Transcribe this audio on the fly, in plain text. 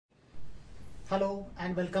Hello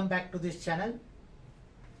and welcome back to this channel.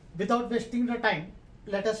 Without wasting the time,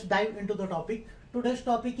 let us dive into the topic. Today's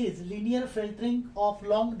topic is linear filtering of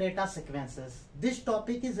long data sequences. This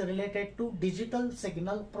topic is related to digital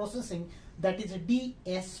signal processing, that is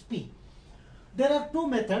DSP. There are two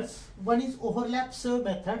methods. One is overlap save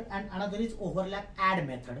method and another is overlap add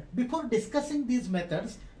method. Before discussing these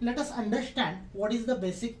methods, let us understand what is the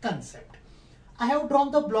basic concept. I have drawn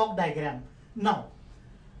the block diagram. Now,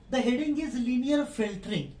 the heading is linear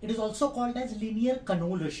filtering. It is also called as linear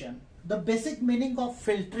convolution. The basic meaning of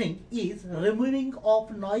filtering is removing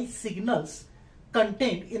of noise signals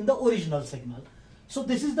contained in the original signal. So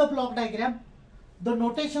this is the block diagram. The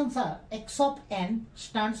notations are x of n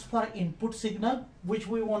stands for input signal which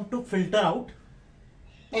we want to filter out.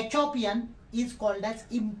 H of n is called as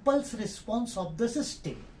impulse response of the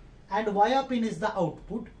system and y of n is the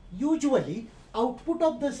output. Usually output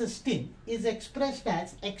of the system is expressed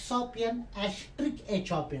as x of n asterisk h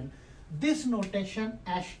of n. This notation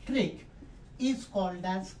asterisk is called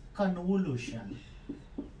as convolution.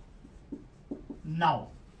 Now,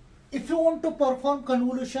 if you want to perform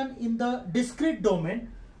convolution in the discrete domain,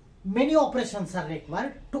 many operations are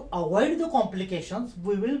required. To avoid the complications,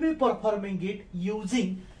 we will be performing it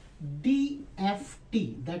using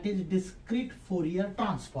DFT, that is discrete Fourier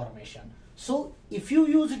transformation. So if you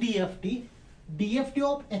use DFT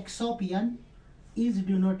of x of n is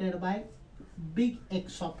denoted by big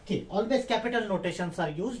X of k. Always capital notations are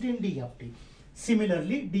used in DFT.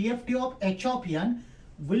 Similarly, DFT of h of n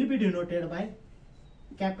will be denoted by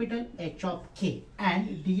capital H of k,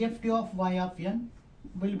 and DFT of y of n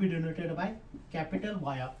will be denoted by capital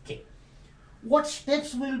Y of k. What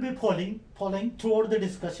steps will be following throughout the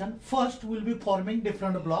discussion? First, we will be forming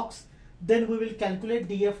different blocks. Then we will calculate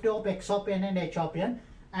DFT of x of n and h of n.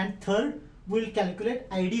 And third, we will calculate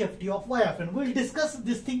IDFT of y of n. We will discuss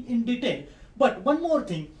this thing in detail. But one more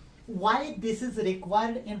thing, why this is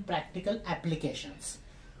required in practical applications.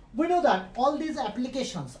 We know that all these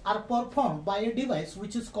applications are performed by a device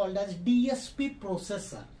which is called as DSP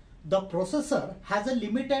processor. The processor has a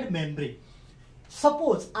limited memory.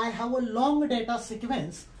 Suppose I have a long data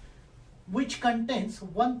sequence which contains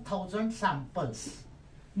 1000 samples.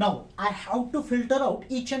 Now I have to filter out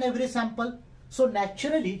each and every sample. So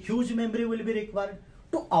naturally huge memory will be required.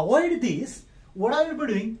 To avoid this, what I will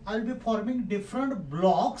be doing, I will be forming different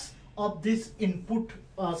blocks of this input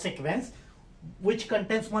sequence which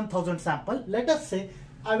contains 1000 samples. Let us say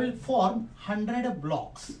I will form 100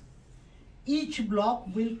 blocks. Each block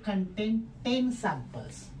will contain 10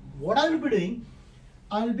 samples. What I will be doing,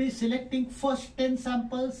 I will be selecting first 10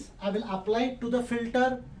 samples. I will apply it to the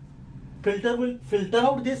filter. Filter will filter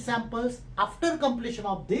out these samples. After completion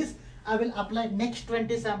of this, I will apply next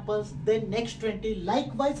 20 samples, then next 20.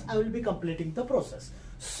 Likewise, I will be completing the process.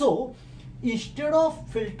 So instead of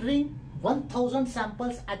filtering 1000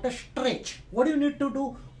 samples at a stretch, what do you need to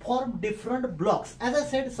do? Form different blocks. As I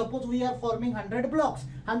said, suppose we are forming 100 blocks.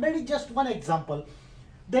 100 is just one example.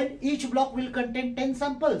 Then each block will contain 10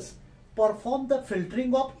 samples. Perform the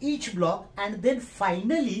filtering of each block and then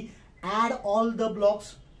finally add all the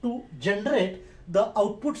blocks to generate the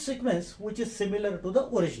output sequence which is similar to the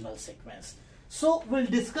original sequence. So we'll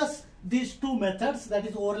discuss these two methods, that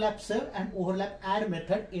is overlap save and overlap add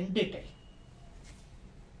method, in detail.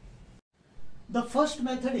 The first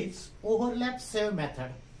method is overlap save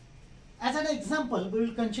method. As an example, we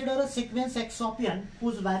will consider a sequence x of n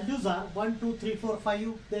whose values are 1, 2, 3, 4,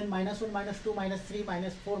 5, then -1, -2, -3,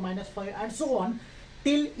 -4, -5 and so on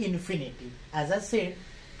till infinity. As I said,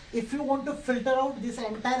 if you want to filter out this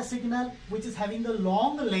entire signal which is having a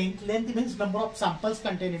long length means number of samples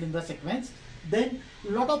contained in the sequence, then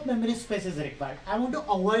lot of memory space is required. I want to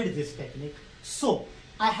avoid this technique. So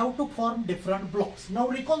I have to form different blocks. Now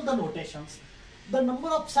recall the notations. The number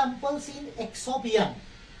of samples in x of n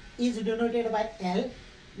is denoted by L.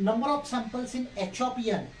 Number of samples in h of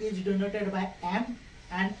n is denoted by M,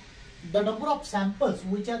 and the number of samples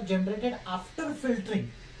which are generated after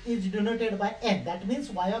filtering is denoted by n. That means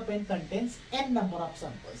y of n contains n number of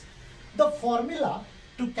samples. The formula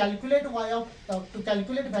to calculate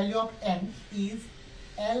value of n is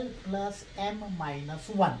L plus M minus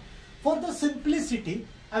 1. For the simplicity,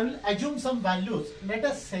 I will assume some values. Let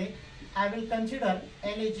us say I will consider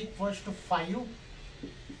n is equals to 5,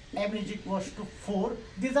 m is equals to 4.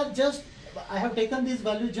 These are just, I have taken these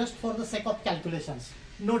values just for the sake of calculations,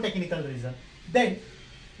 no technical reason. Then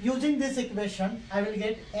using this equation, I will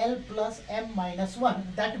get L plus M minus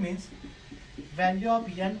 1. That means value of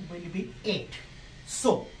n will be 8.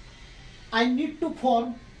 So I need to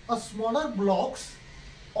form a smaller blocks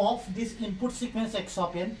of this input sequence x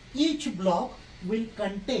of n. Each block will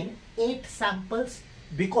contain 8 samples,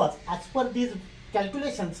 because as per these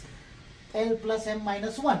calculations L plus M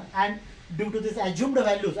minus 1, and due to these assumed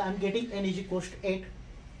values I am getting N is equals to 8.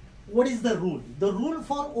 What is the rule? The rule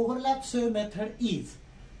for overlap save method is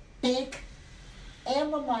take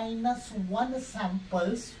M minus 1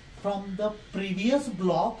 samples from the previous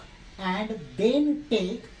block and then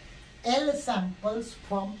take L samples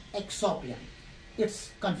from X of N.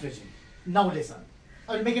 It's confusing. Now listen,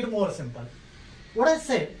 I will make it more simple. What I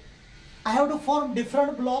said, I have to form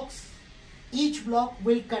different blocks. Each block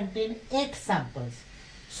will contain 8 samples.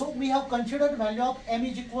 So we have considered value of M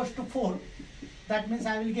is equals to 4. That means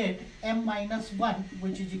I will get M minus 1,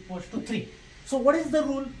 which is equals to 3. So what is the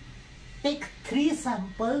rule? Take 3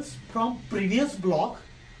 samples from previous block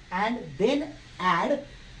and then add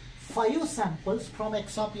 5 samples from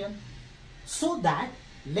X of N, so that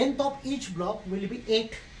length of each block will be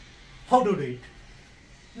 8. How to do it?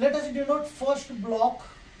 Let us denote first block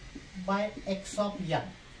by X of N.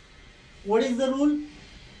 What is the rule?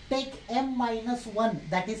 Take M minus 1,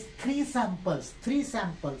 that is 3 samples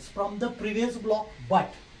from the previous block,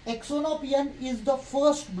 but X1 of N is the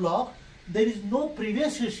first block, there is no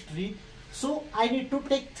previous history, so I need to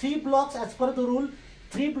take 3 blocks as per the rule,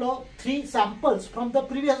 3 samples from the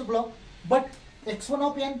previous block, but X1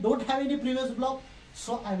 of N don't have any previous block,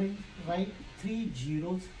 so I will write 3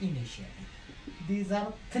 zeros initially. These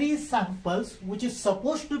are 3 samples which is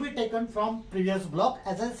supposed to be taken from previous block.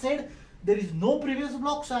 As I said, there is no previous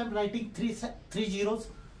block, so I am writing 3 zeros.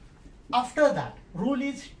 After that, rule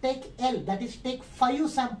is take L, that is take 5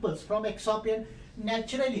 samples from X of N.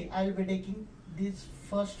 Naturally, I will be taking these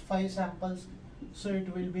first 5 samples, so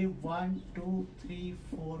it will be 1, 2, 3,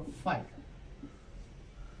 4, 5.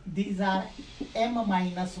 These are M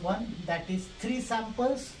minus 1, that is 3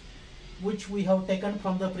 samples which we have taken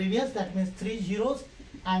from the previous, that means 3 zeros,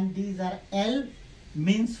 and these are L,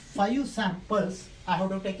 means 5 samples I have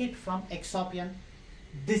to take it from X of N.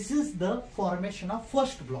 This is the formation of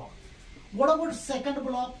first block. What about second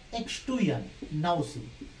block? X2N. Now see,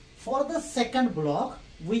 for the second block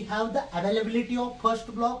we have the availability of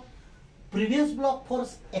first block. Previous block for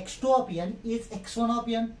X2 of N is X1 of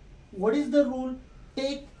N. What is the rule?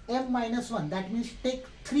 Take M minus 1, that means take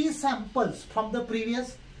 3 samples from the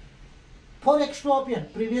previous. For X2 of N,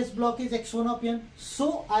 previous block is X1 of N,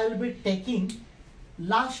 so I will be taking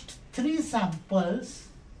last 3 samples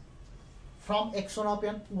from X1 of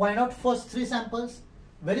N. Why not first 3 samples?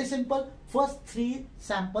 Very simple. First 3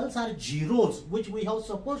 samples are zeros, which we have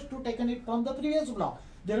supposed to taken it from the previous block.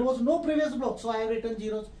 There was no previous block, so I have written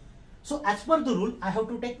zeros. So as per the rule, I have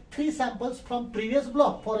to take 3 samples from previous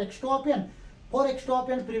block for X2 of N. For X2 of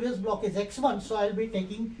N, previous block is X1, so I will be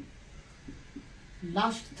taking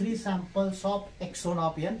last 3 samples of X1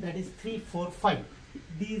 of N, that is 3, 4, 5.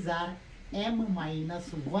 These are M minus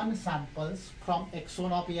 1 samples from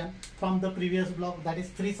X1 of N from the previous block, that is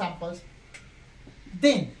 3 samples.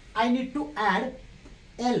 Then I need to add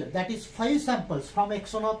L, that is 5 samples from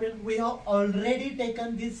X1 of N. We have already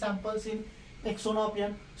taken these samples in X1 of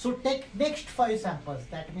N. So take next 5 samples,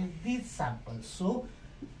 that means these samples. So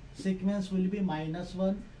sequence will be minus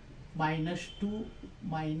 1, minus 2,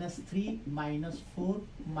 minus 3, minus 4,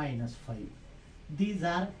 minus 5. These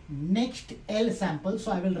are next L samples,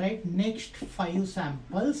 so I will write next 5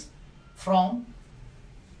 samples from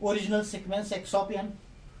original sequence X of N.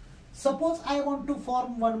 Suppose I want to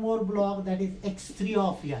form one more block, that is X3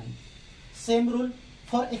 of N. Same rule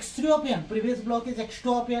for X3 of N, previous block is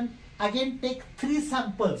X2 of N. Again take 3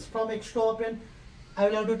 samples from X2 of N. I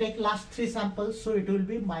will have to take last 3 samples, so it will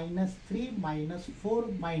be minus 3, minus 4,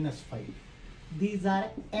 minus 5. These are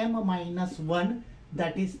M minus 1,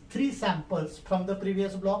 that is 3 samples from the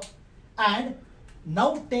previous block. And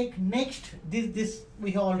now take next, this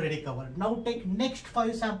we have already covered. Now take next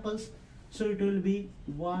 5 samples, so it will be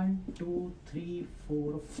 1, 2, 3,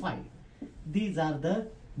 4, 5. These are the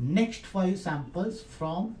next 5 samples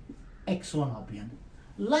from X1 of N.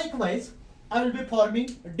 Likewise, I will be forming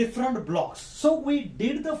different blocks. So we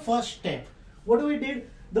did the first step. What we did?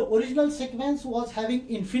 The original sequence was having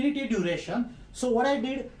infinity duration. So what I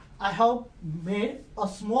did, I have made a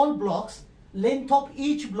small blocks. Length of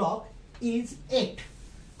each block is 8.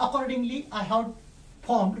 Accordingly, I have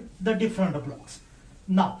formed the different blocks.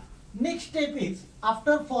 Now, next step is,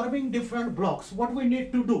 after forming different blocks, what we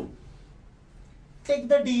need to do? Take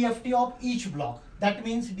the DFT of each block. That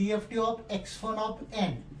means DFT of X1 of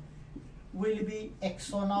N will be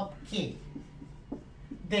X1 of K.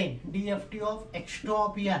 Then DFT of X2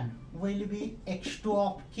 of N will be X2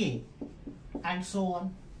 of K, and so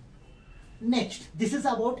on. Next, this is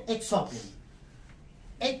about X of N.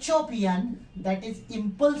 H of N, that is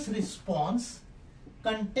impulse response,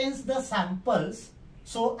 contains the samples.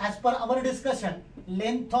 So as per our discussion,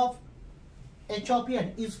 length of h of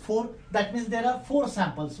n is 4. That means there are 4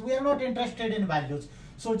 samples. We are not interested in values.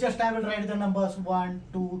 So just I will write the numbers 1,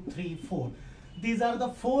 2, 3, 4. These are the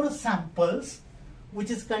 4 samples which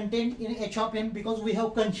is contained in h of n, because we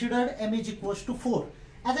have considered m is equals to 4.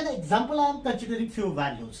 As an example, I am considering few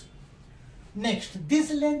values. Next,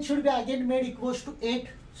 this length should be again made equals to 8.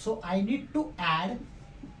 So I need to add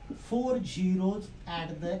 4 zeros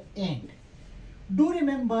at the end. Do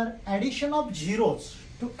remember, addition of zeros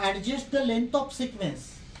to adjust the length of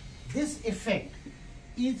sequence. This effect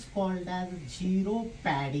is called as zero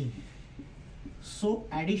padding. So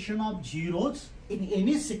addition of zeros in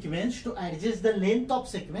any sequence to adjust the length of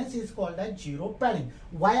sequence is called as zero padding.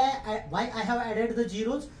 Why I have added the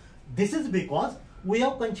zeros? This is because we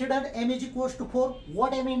have considered m is equals to 4.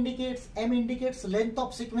 What m indicates? M indicates length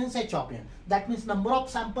of sequence h of n. That means number of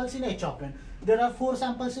samples in h of n. There are 4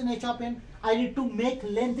 samples in h of n. I need to make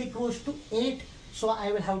length equals to 8. So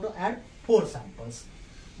I will have to add 4 samples.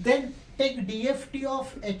 Then take DFT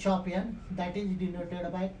of h of n, that is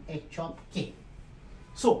denoted by h of k.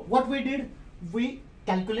 So what we did, we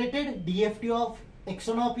calculated DFT of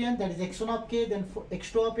x1 of n, that is x1 of k, then for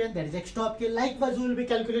x2 of n, that is x2 of k. Likewise, we will be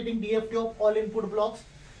calculating DFT of all input blocks.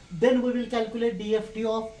 Then we will calculate DFT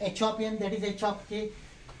of h of n, that is h of k.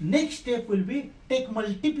 Next step will be take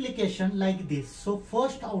multiplication like this. So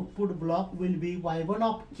first output block will be y1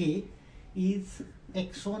 of k is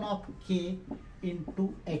x1 of k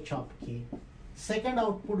into h of k. Second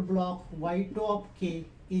output block y2 of k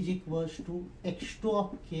is equals to x2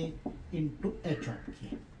 of k into h of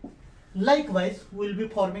k. Likewise, we will be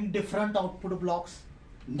forming different output blocks.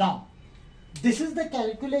 Now, this is the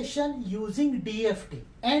calculation using DFT.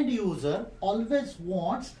 End user always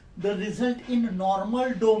wants the result in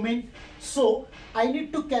normal domain. So, I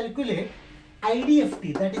need to calculate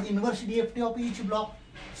IDFT, that is inverse DFT of each block.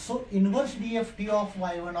 So, inverse DFT of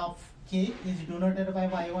y1 of k is denoted by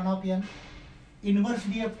y1 of n. Inverse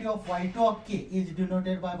DFT of y2 of k is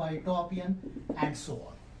denoted by y2 of n, and so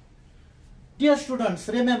on. Dear students,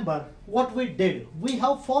 remember what we did. We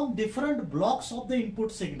have formed different blocks of the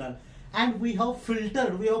input signal, and we have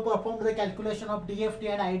filtered, we have performed the calculation of DFT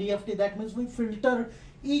and IDFT. That means we filtered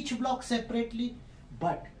each block separately,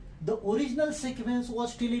 but the original sequence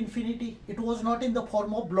was still infinity. It was not in the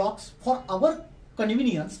form of blocks. For our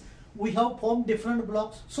convenience, we have formed different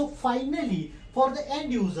blocks. So finally, for the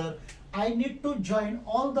end user, I need to join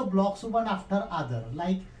all the blocks one after other.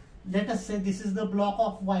 Like, let us say this is the block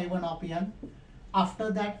of y1 of n.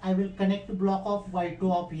 After that, I will connect the block of y2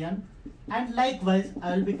 of n. And likewise,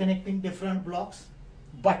 I will be connecting different blocks.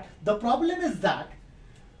 But the problem is that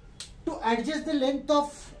to adjust the length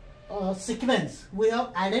of sequence, we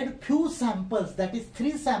have added few samples, that is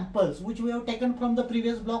 3 samples, which we have taken from the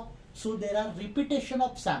previous block. So there are repetition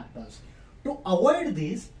of samples. To avoid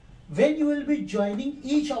this, when you will be joining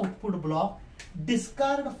each output block,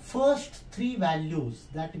 discard first 3 values.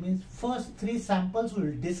 That means first 3 samples we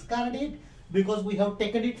will discard it, because we have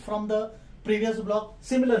taken it from the previous block.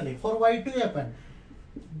 Similarly, for y2 of n,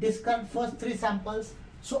 discard first 3 samples.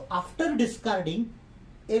 So after discarding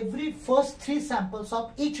every first 3 samples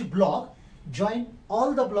of each block, join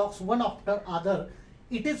all the blocks one after other.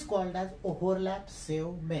 It is called as overlap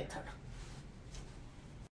save method.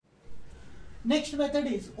 Next method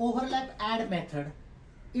is overlap add method.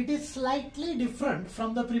 It is slightly different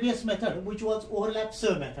from the previous method, which was overlap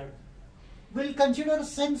save method. We'll consider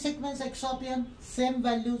same sequence x of n, same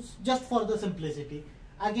values, just for the simplicity.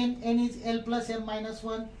 Again, n is l plus m minus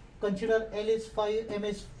 1. Consider l is 5, m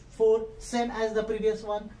is 4, same as the previous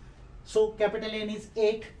one. So capital N is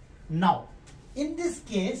 8. Now, in this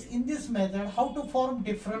case, in this method, how to form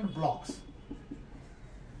different blocks?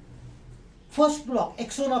 First block,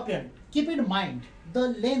 x1 of n. Keep in mind, the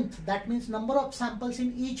length, that means number of samples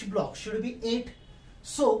in each block, should be 8.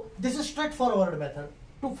 So, this is straightforward method.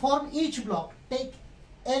 To form each block, take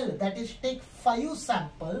L, that is take 5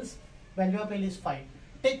 samples, value of L is 5.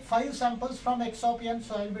 Take 5 samples from x of n,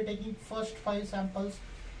 so I will be taking first 5 samples.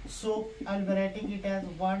 So, I will be writing it as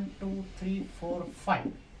 1, 2, 3, 4,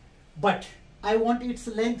 5. But, I want its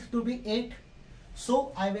length to be 8.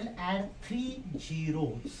 So, I will add 3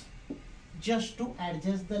 zeros just to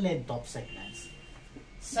adjust the length of sequence.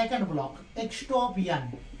 Second block, x2 of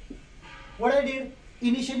n. What I did,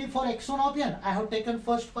 initially for x1 of n, I have taken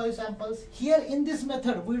first 5 samples. Here in this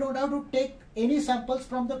method, we don't have to take any samples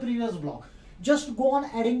from the previous block. Just go on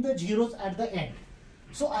adding the zeros at the end.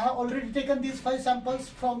 So I have already taken these 5 samples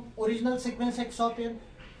from original sequence x of n.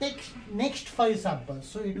 Take next 5 samples.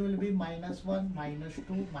 So it will be -1,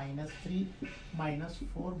 -2, -3,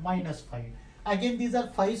 -4, -5. Again, these are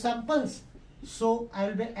 5 samples. So I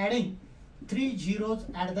will be adding 3 zeros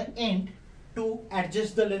at the end to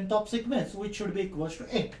adjust the length of sequence, which should be equals to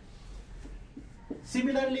 8.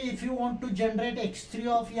 Similarly, if you want to generate x3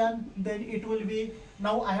 of n, then it will be,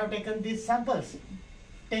 now I have taken these samples.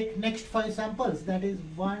 Take next 5 samples, that is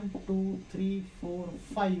 1, 2, 3, 4,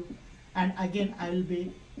 5, and again I will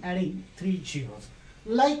be adding 3 zeros.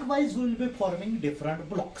 Likewise, we will be forming different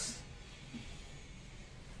blocks.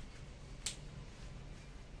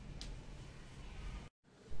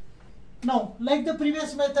 Now, like the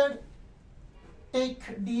previous method, take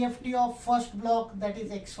DFT of first block, that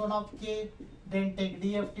is x1 of k, then take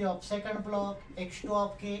DFT of second block, x2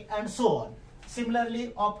 of k, and so on.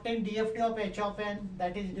 Similarly, obtain DFT of h of n,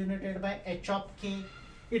 that is denoted by h of k.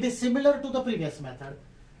 It is similar to the previous method.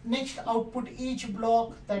 Next, output each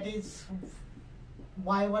block, that is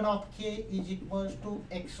y1 of k is equals to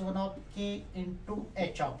x1 of k into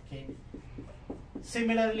h of k.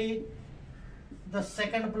 Similarly, the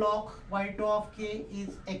second block, y2 of k is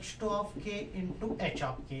x2 of k into h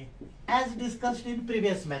of k. As discussed in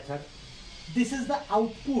previous method, this is the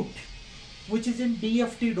output which is in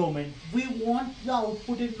DFT domain. We want the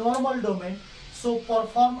output in normal domain, so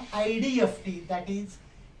perform IDFT, that is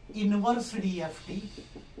inverse DFT.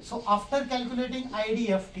 So after calculating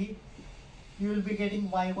IDFT, you will be getting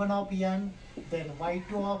y1 of n, then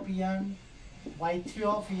y2 of n, y3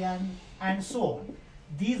 of n, and so on.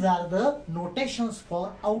 These are the notations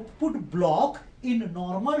for output block in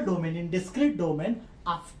normal domain, in discrete domain,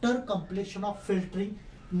 after completion of filtering.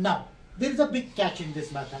 Now, there is a big catch in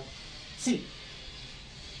this method. See,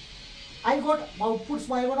 I got outputs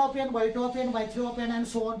y1 of n, y2 of n, y3 of n, and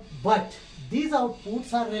so on, but these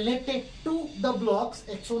outputs are related to the blocks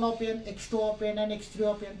x1 of n, x2 of n, and x3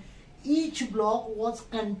 of n. Each block was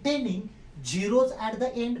containing zeros at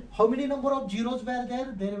the end. How many number of zeros were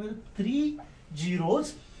there? There were 3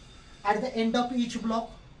 zeros at the end of each block.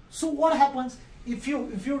 So what happens if you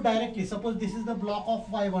directly, suppose this is the block of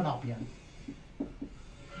y1 of n,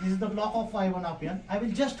 this is the block of y1 of n, I will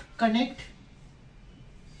just connect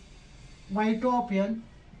y2 of n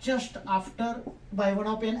just after y1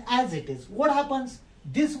 of n as it is. What happens?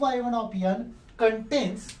 This y1 of n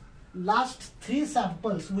contains last 3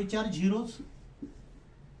 samples which are zeros.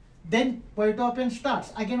 Then y2 of n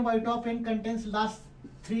starts. Again y2 of n contains last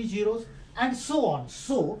 3 zeros, and so on.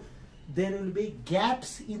 So there will be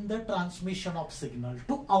gaps in the transmission of signal.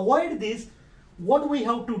 To avoid this, what we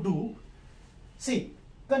have to do, see,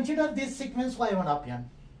 consider this sequence y1 of n.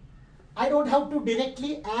 I don't have to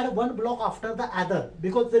directly add one block after the other,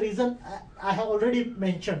 because the reason I have already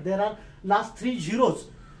mentioned, there are last 3 zeros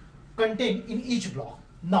contained in each block.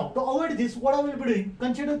 Now, to avoid this, what I will be doing,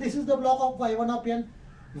 consider this is the block of y1 of n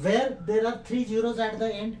where there are 3 zeros at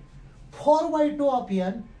the end. For y2 of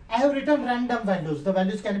n, I have written random values. The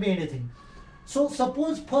values can be anything. So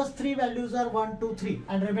suppose first 3 values are 1, 2, 3,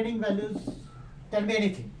 and remaining values can be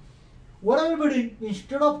anything. What I will be doing,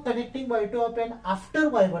 instead of connecting y2 of n after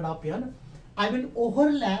y1 of n, I will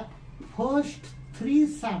overlap first 3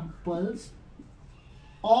 samples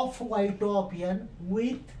of y2 of n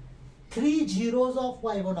with 3 zeros of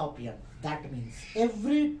y1 of n. That means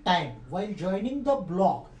every time while joining the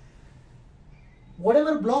block,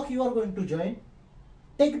 whatever block you are going to join,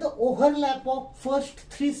 take the overlap of first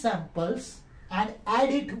 3 samples and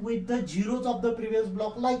add it with the zeros of the previous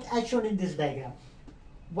block, like as shown in this diagram.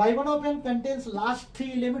 y1 of n contains last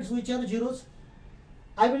 3 elements which are zeros.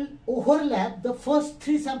 I will overlap the first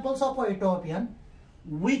 3 samples of y2 of n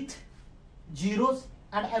with zeros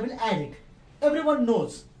and I will add it. Everyone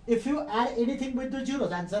knows if you add anything with the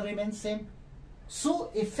zeros, answer remains same.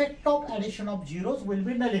 So effect of addition of zeros will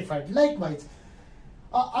be nullified. Likewise,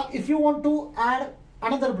 if you want to add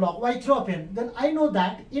another block y3 of n, then I know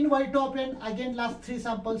that in y2 of n again last 3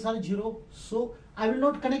 samples are 0. So I will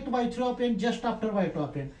not connect y3 of n just after y2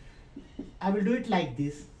 of n. I will do it like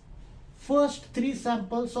this. First 3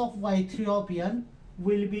 samples of y3 of n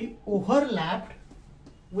will be overlapped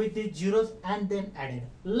with the zeros and then added.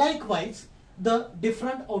 Likewise, the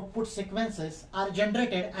different output sequences are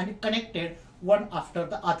generated and connected one after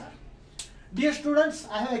the other. Dear students,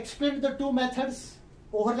 I have explained the 2 methods,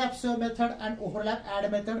 overlap save method and overlap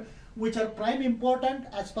add method, which are prime important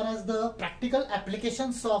as far as the practical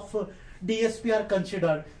applications of DSP are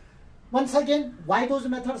considered. Once again, why those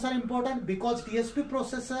methods are important? Because DSP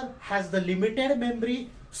processor has the limited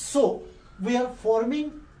memory, so we are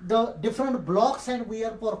forming the different blocks and we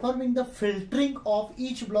are performing the filtering of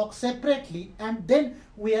each block separately, and then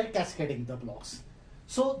we are cascading the blocks.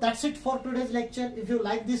 So that's it for today's lecture. If you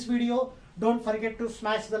like this video, don't forget to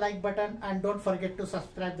smash the like button and don't forget to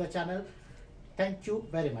subscribe the channel. Thank you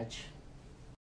very much.